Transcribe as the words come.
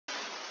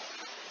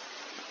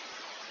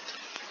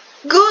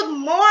Good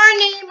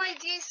morning, my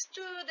dear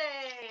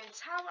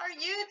students. How are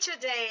you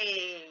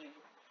today?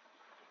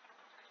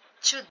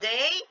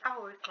 Today,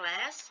 our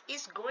class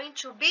is going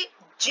to be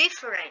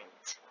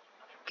different.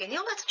 Can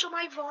you listen to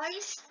my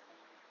voice?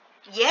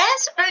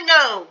 Yes or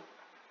no?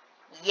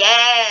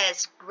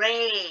 Yes,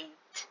 great.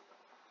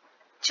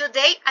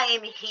 Today, I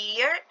am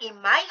here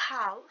in my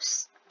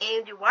house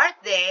and you are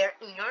there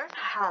in your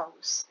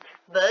house.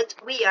 But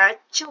we are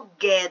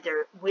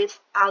together with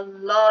a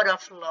lot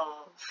of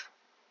love.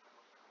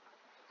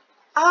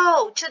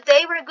 Oh,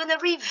 today we're gonna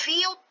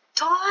review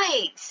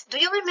toys. Do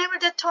you remember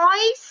the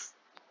toys?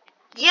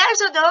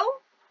 Yes or no?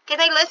 Can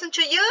I listen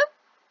to you?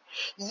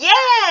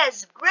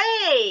 Yes,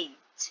 great.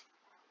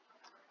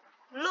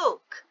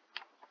 Look,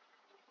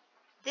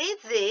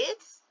 this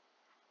is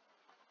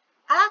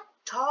a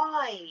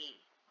toy.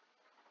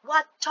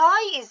 What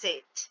toy is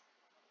it?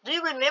 Do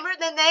you remember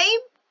the name?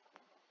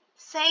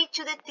 Say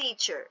to the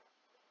teacher.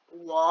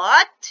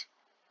 What?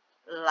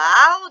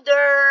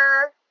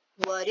 Louder.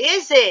 What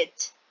is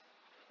it?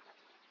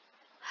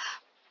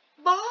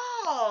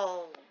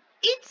 Ball.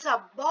 It's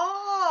a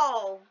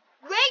ball.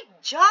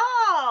 Great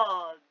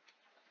job.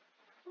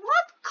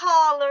 What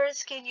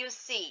colors can you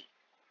see?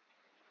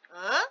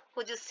 Huh?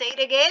 Could you say it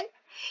again?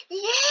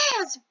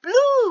 Yes,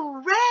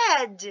 blue,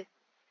 red,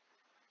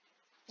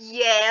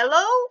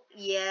 yellow.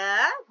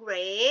 Yeah,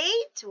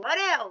 great. What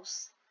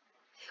else?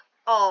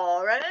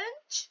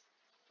 Orange,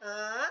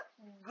 uh,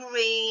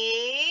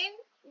 green.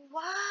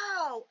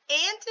 Wow.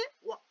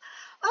 And,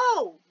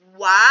 oh,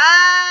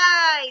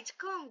 white.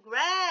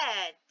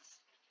 Congrats.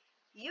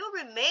 You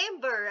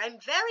remember. I'm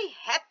very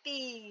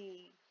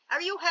happy.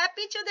 Are you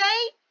happy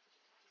today?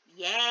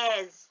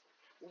 Yes,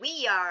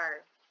 we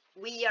are.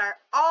 We are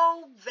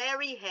all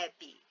very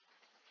happy.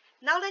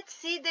 Now let's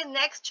see the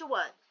next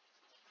one.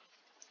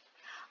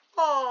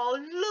 Oh,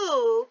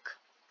 look,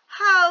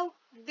 how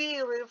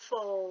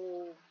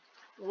beautiful.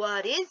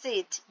 What is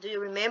it? Do you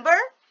remember?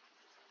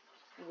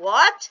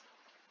 What?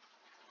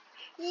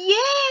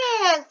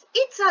 Yes,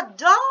 it's a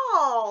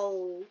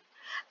doll.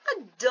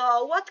 A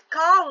doll, what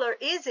color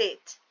is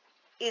it?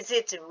 Is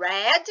it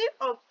red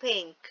or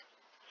pink?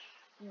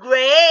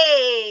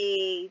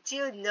 Great,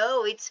 you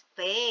know it's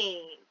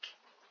pink.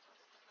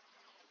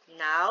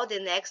 Now the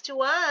next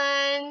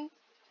one.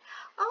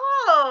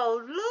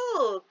 Oh,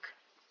 look.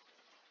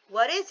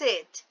 What is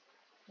it?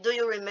 Do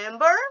you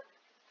remember?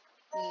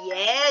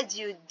 Yes,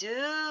 you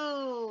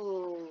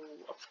do.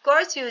 Of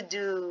course you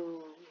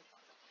do.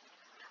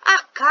 A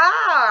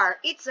car.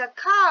 It's a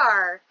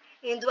car.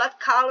 And what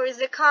color is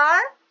the car?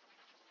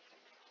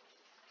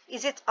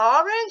 Is it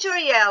orange or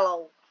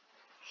yellow?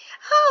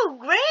 Oh,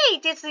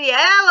 great. It's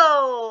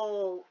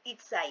yellow.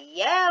 It's a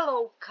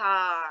yellow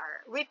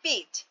car.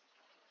 Repeat.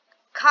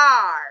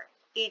 Car.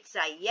 It's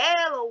a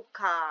yellow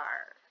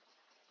car.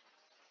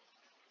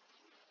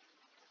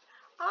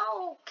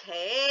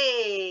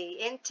 Okay,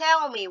 and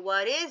tell me,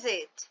 what is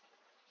it?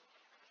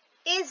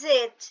 Is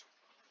it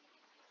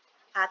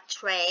a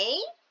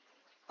train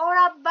or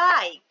a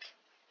bike?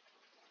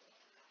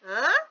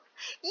 Huh?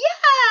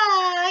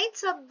 Yeah,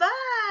 it's a bike.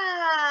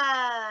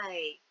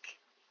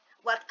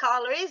 What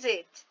color is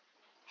it?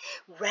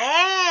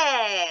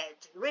 Red.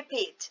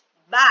 Repeat,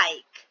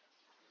 bike.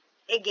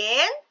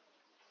 Again,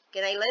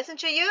 can I listen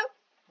to you?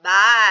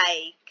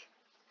 Bike.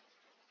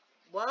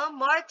 One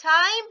more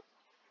time.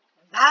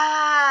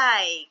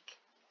 Bike.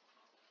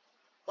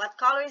 What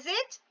color is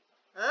it?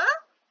 Huh?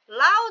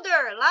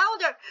 Louder,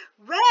 louder.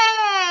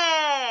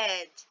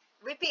 Red.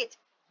 Repeat.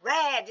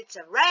 Red. It's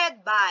a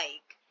red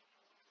bike.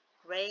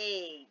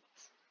 Great.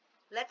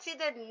 Let's see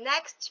the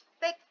next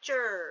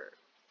picture.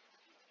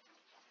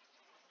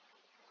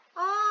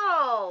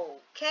 Oh,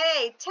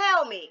 okay.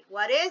 Tell me,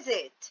 what is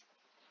it?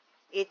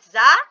 It's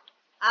a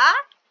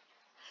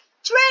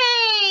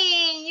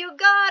train. You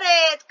got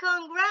it.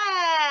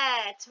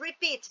 Congrats.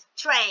 Repeat.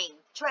 Train,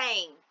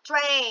 train,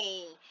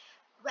 train.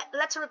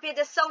 Let's repeat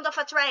the sound of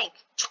a train.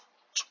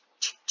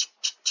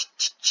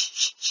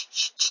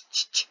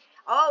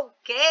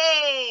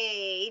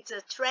 Okay, it's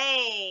a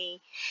train.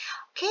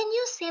 Can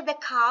you see the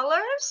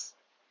colors?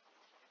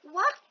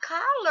 What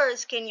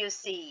colors can you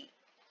see?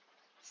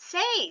 Say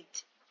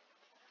it.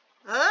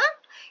 Huh?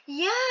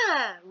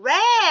 Yeah,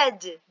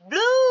 red,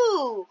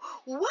 blue,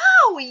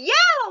 wow,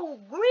 yellow,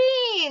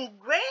 green.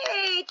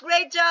 Great,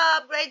 great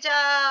job, great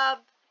job.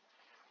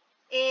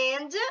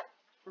 And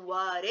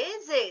what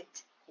is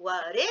it?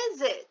 What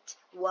is it?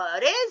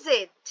 What is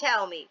it?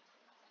 Tell me.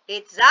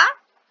 It's a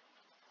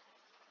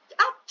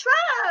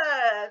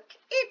truck.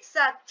 It's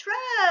a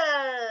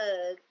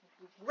truck.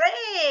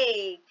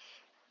 Great.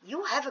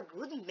 You have a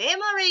good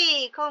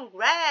memory.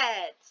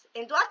 Congrats.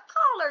 And what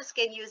colors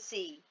can you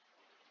see?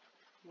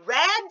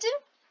 Red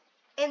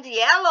and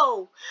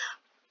yellow.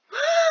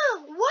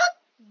 What?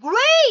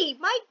 Gray.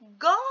 My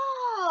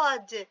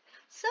God.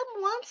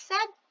 Someone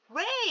said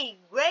gray.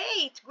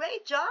 Great.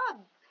 Great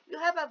job. You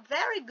have a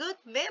very good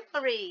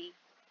memory.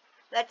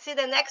 Let's see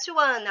the next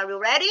one. Are you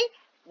ready?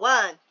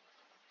 1,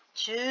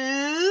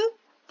 2,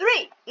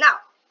 3. Now,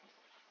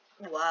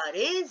 what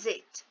is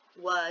it?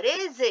 What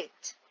is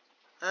it?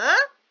 Huh?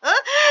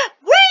 Huh?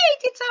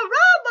 Wait, it's a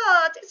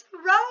robot. It's a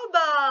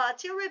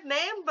robot. You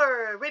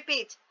remember.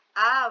 Repeat.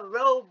 A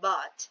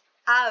robot.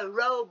 A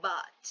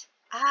robot.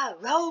 A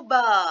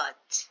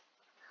robot.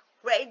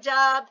 Great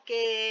job,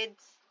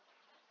 kids.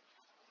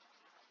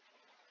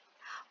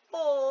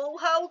 Oh,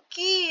 how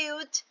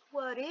cute.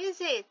 What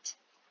is it?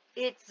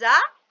 It's a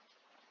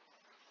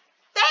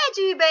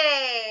teddy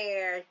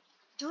bear.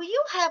 Do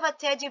you have a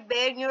teddy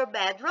bear in your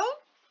bedroom?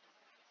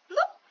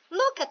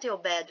 Look at your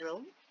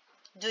bedroom.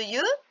 Do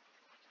you?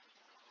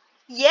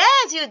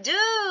 Yes, you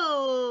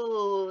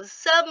do.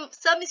 Some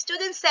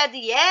students said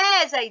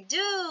yes, I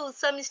do.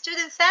 Some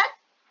students said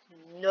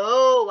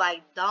no,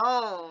 I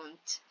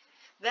don't.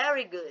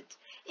 Very good.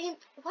 And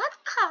what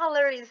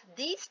color is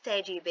this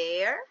teddy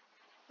bear?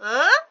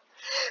 Huh?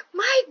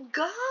 My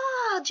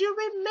God, you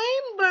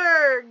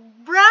remember.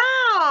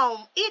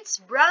 Brown. It's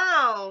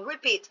brown.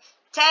 Repeat.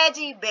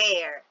 Teddy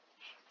bear.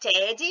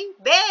 Teddy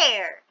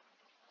bear.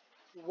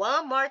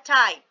 One more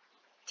time.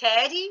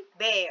 Teddy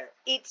bear.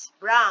 It's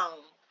brown.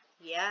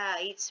 Yeah,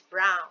 it's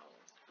brown.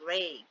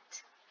 Great.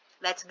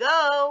 Let's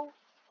go.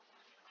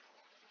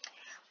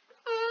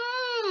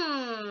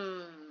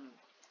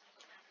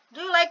 Do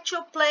you like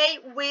to play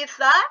with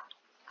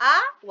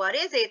what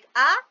is it?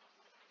 A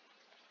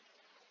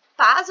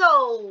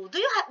puzzle. Do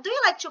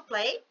you like to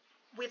play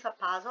with a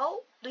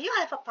puzzle? Do you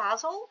have a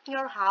puzzle in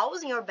your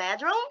house, in your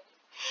bedroom?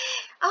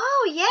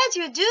 Oh, yes,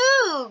 you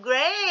do.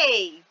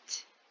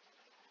 Great.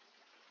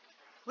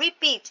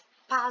 Repeat.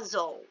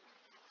 Puzzle.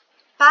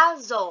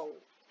 Puzzle.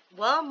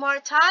 One more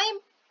time.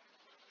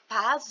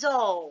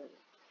 Puzzle.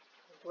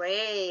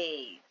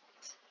 Great.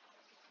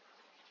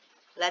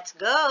 Let's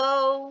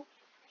go.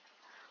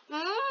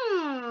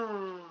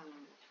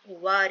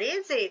 What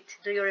is it?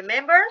 Do you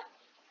remember?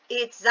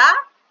 It's a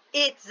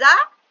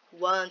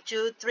 1,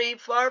 2, 3,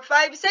 4,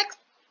 5, 6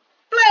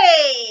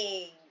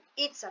 plane.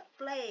 It's a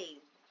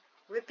plane.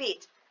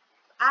 Repeat.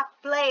 A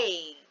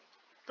plane.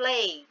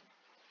 Plane.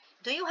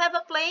 Do you have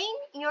a plane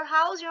in your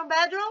house, your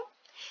bedroom?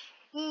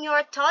 In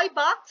your toy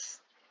box?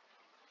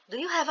 Do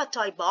you have a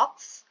toy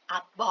box?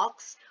 A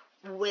box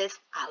with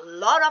a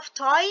lot of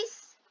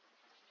toys?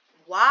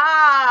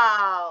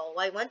 Wow!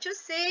 I want to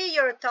see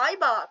your toy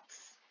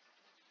box.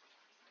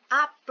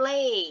 A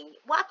plane.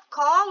 What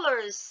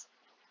colors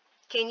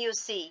can you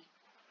see?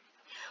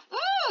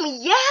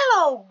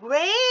 Yellow.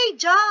 Great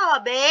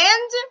job.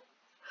 And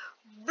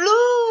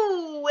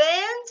blue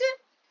and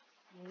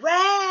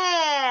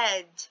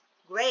red.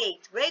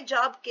 Great. Great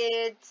job,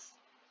 kids.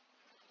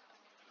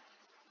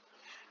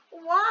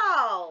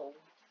 Wow.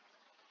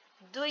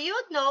 Do you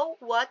know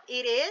what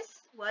it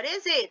is? What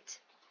is it?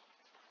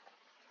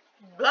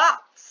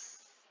 Blocks.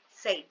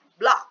 Say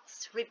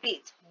blocks.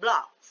 Repeat.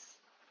 Blocks.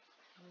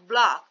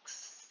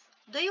 Blocks.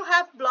 Do you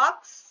have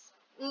blocks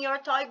in your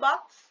toy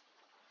box?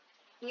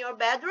 In your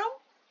bedroom?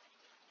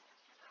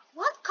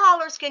 What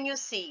colors can you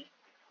see?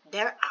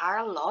 There are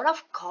a lot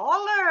of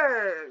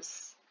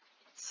colors.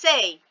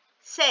 Say.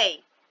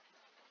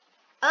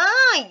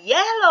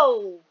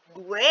 Yellow.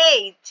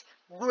 Great.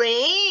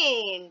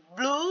 Green.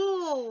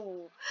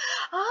 Blue.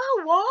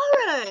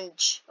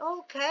 Orange.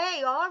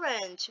 Okay,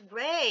 orange.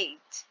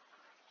 Great.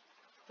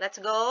 Let's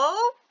go.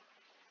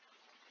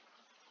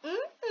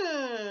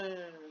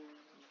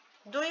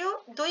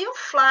 Do you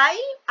fly?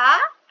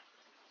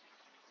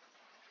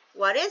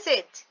 What is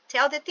it?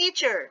 Tell the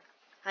teacher.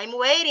 I'm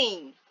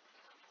waiting.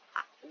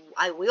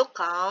 I will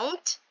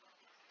count.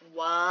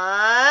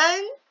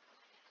 1,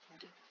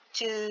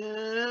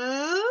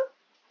 2,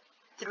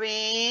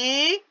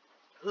 3.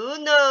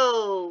 Who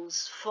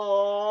knows?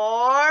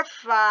 4,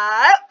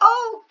 5.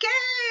 Okay,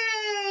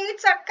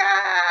 it's a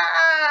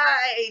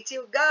kite.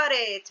 You got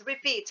it.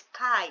 Repeat.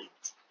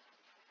 Kite.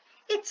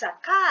 It's a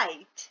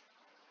kite.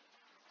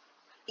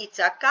 It's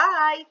a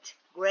kite.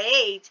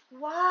 Great.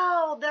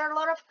 Wow, there are a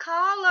lot of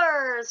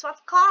colors.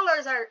 What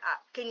colors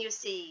can you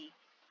see?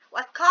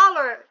 What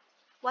color?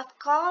 What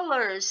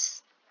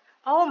colors?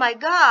 Oh my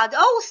God.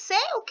 Oh,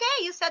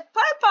 okay. You said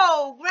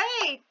purple.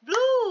 Great.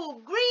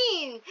 Blue,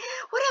 green.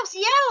 What else?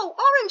 Yellow,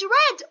 orange,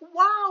 red.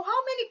 Wow,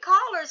 how many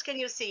colors can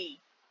you see?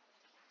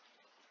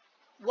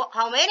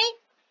 How many?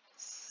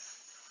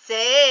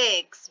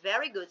 6.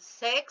 Very good.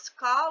 6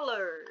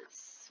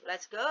 colors.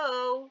 Let's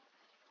go.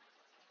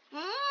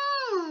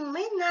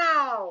 And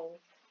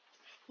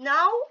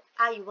now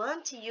I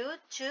want you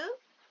to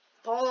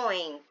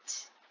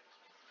point.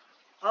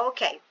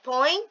 Okay,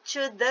 point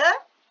to the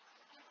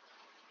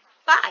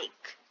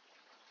bike.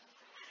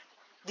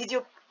 Did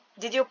you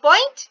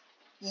point?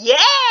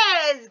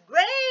 Yes,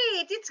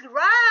 great. It's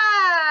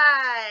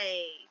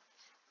right.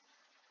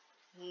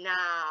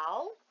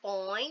 Now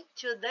point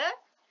to the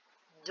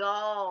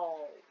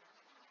doll.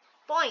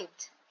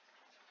 Point.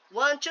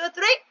 1, 2,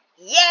 3.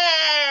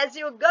 Yes,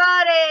 you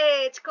got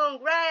it.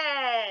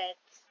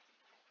 Congrats.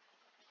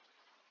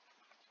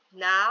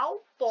 Now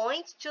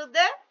point to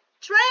the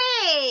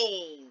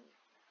train.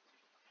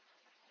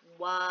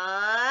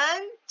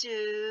 1,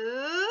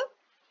 2.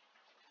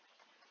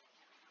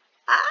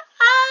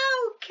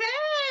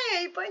 Okay,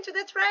 Yay! Point to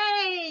the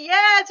train.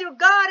 Yes, you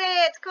got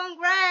it.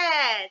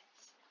 Congrats.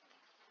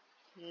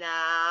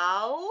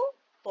 Now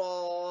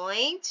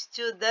point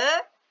to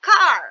the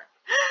car.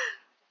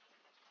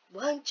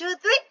 1, 2,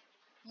 3.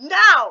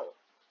 Now.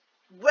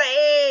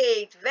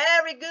 Great.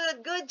 Very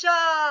good. Good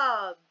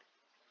job.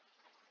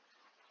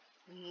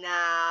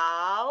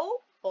 Now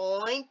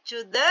point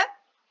to the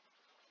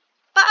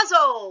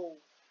puzzle.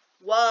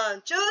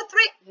 1, 2,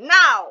 3.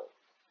 Now.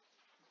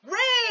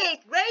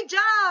 Great. Great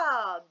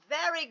job.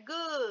 Very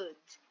good.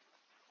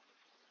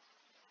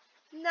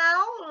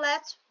 Now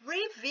let's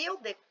review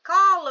the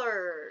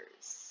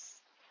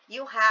colors.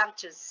 You have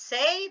to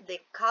say the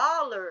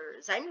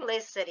colors. I'm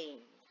listening.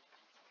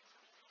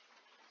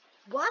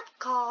 What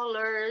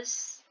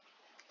colors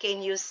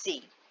can you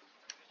see?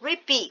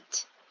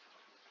 Repeat.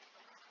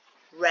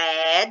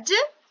 Red.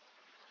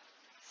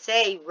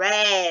 Say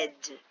red.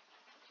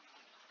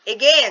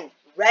 Again,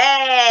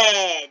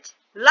 red.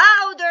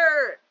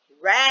 Louder.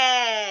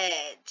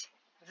 Red.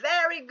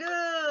 Very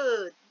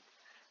good.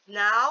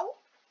 Now,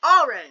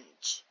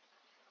 orange.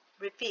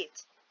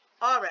 Repeat.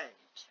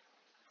 Orange.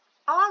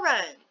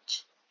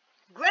 Orange.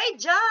 Great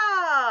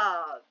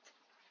job.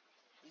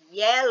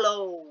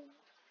 Yellow.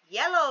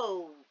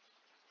 Yellow.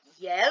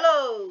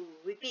 Yellow.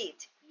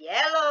 Repeat.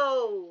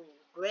 Yellow.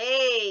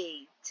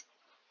 Great.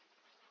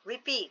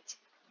 Repeat.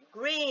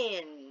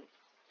 Green.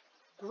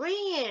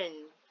 Green.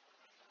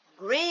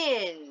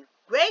 Green.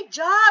 Great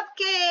job,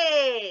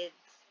 kids.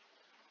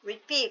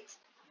 Repeat.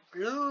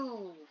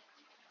 Blue.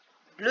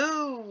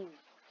 Blue.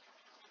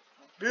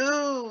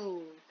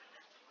 Blue.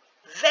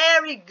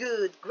 Very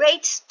good.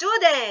 Great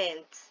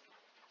students.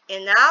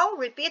 And now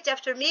repeat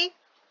after me.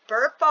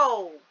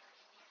 Purple.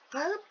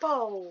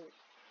 Purple.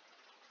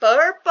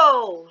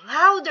 Purple.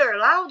 Louder,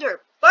 louder.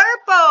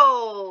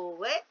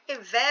 Purple.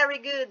 Very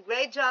good.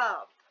 Great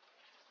job.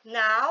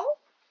 Now,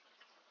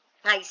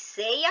 I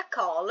say a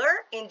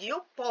color and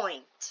you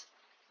point.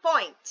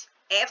 Point.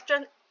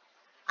 After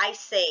I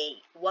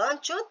say 1,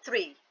 2,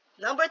 3.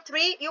 Number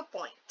 3, you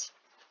point.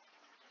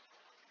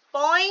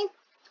 Point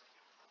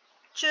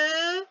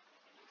to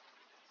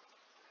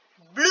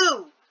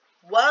blue.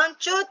 1,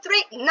 2,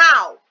 3.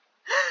 Now.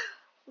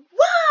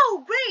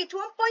 Wow, great.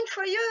 1 point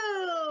for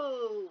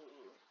you.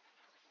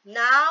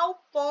 Now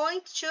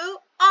point to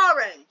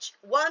orange.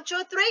 1,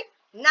 2, 3.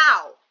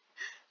 Now.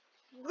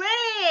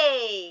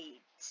 Great.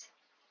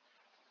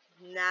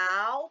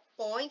 Now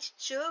point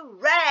to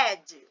red.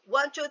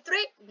 1, 2,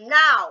 3.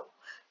 Now.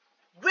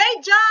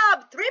 Great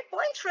job. 3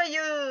 points for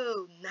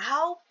you.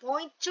 Now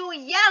point to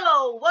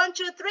yellow. 1,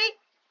 2, 3.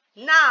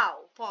 Now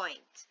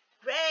point.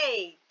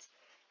 Great.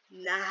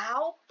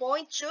 Now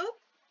point to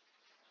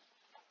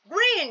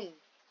green.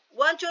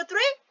 1, 2,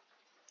 3.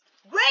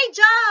 Great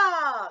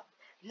job.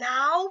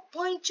 Now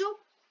point to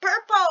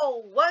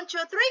purple. 1, 2,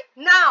 3.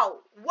 Now.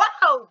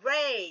 Wow,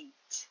 great.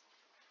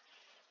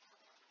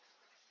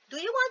 Do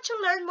you want to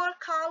learn more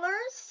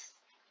colors?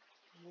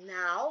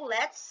 Now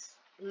let's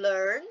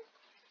learn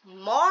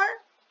more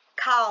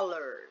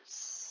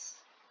colors.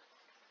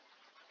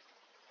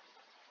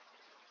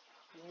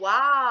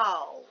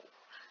 Wow.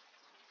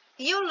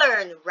 You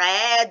learn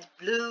red,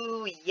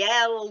 blue,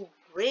 yellow,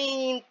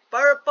 green,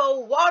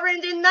 purple,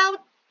 orange, and now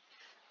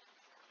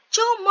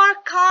 2 more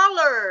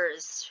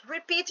colors.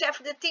 Repeat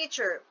after the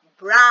teacher.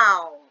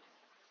 Brown.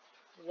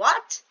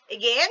 What?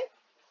 Again?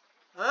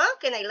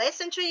 Can I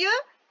listen to you?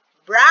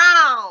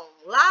 Brown.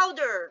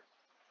 Louder.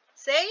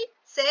 Say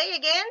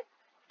again.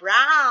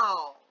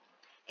 Brown.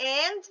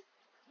 And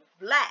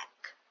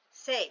black.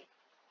 Say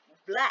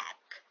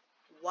black.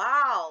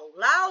 Wow.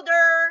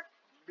 Louder.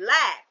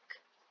 Black.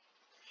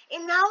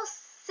 And now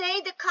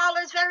say the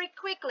colors very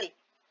quickly.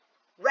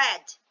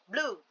 Red,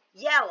 blue,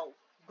 yellow,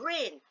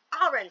 green,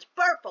 orange,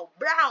 purple,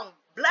 brown,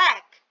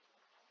 black.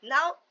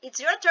 Now it's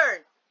your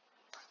turn.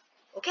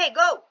 Okay,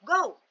 go.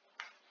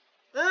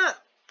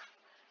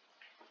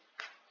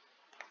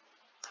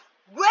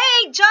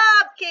 Great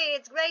job,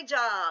 kids. Great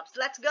jobs.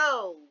 Let's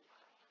go.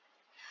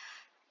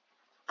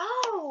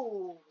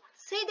 Oh,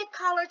 say the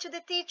color to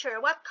the teacher.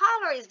 What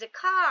color is the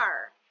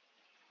car?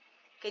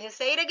 Can you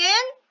say it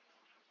again?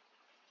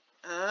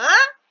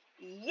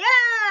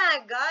 Yeah,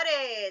 got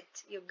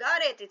it. You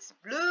got it. It's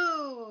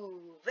blue.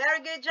 Very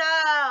good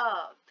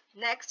job.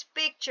 Next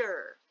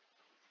picture.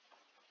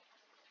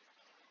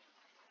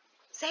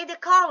 Say the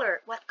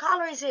color. What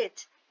color is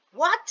it?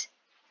 What?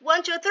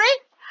 1, 2, 3.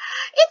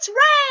 It's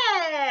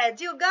red.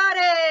 You got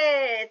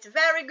it.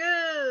 Very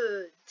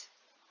good.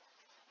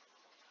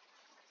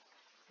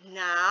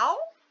 Now,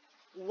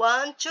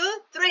 1,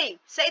 2, 3.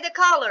 Say the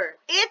color.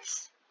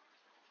 It's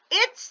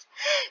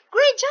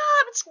great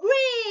job. It's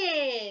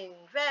green.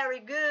 Very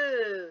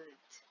good.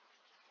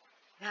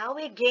 Now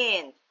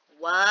again.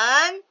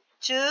 1,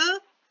 2,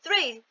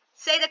 3.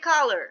 Say the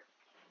color.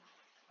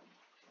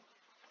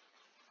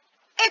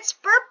 It's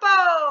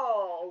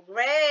purple.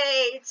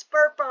 Great. It's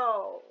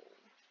purple.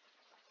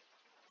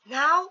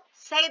 Now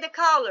say the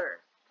color.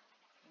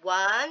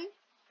 1,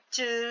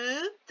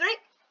 2, 3.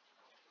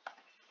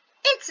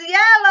 It's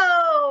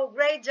yellow.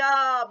 Great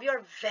job.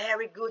 You're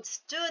very good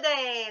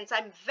students.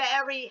 I'm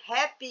very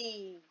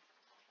happy.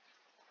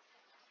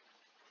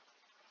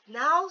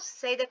 Now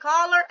say the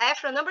color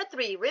after number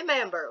 3.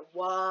 Remember,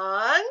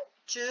 1,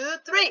 2,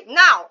 3.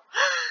 Now.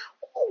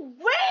 Oh,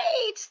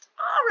 wait, it's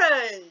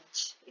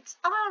orange. It's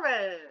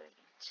orange.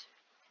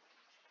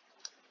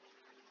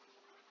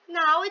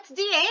 Now it's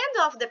the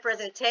end of the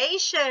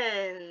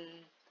presentation.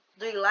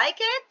 Do you like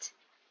it?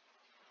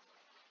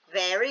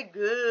 Very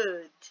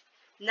good.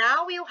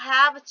 Now you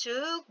have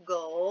to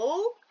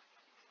go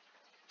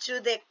to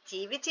the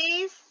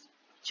activities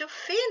to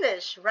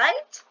finish,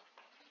 right?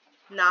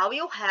 Now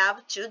you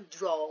have to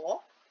draw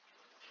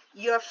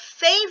your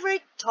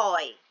favorite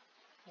toy.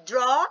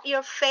 Draw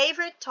your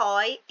favorite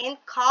toy and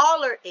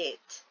color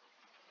it.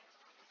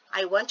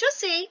 I want to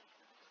see.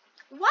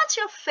 What's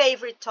your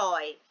favorite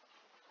toy?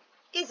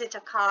 Is it a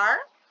car?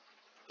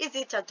 Is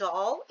it a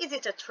doll? Is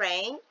it a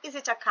train? Is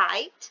it a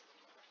kite?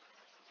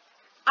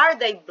 Are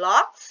they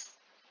blocks?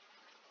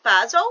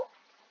 Puzzle?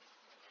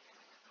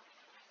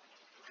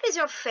 What is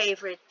your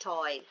favorite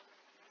toy?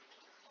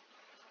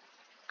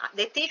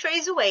 The teacher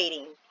is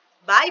waiting.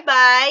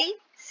 Bye-bye.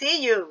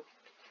 See you.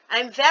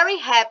 I'm very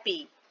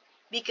happy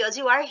because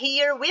you are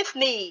here with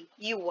me.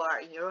 You are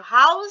in your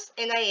house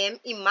and I am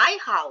in my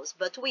house,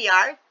 but we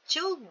are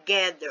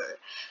together.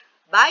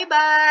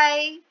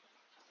 Bye-bye.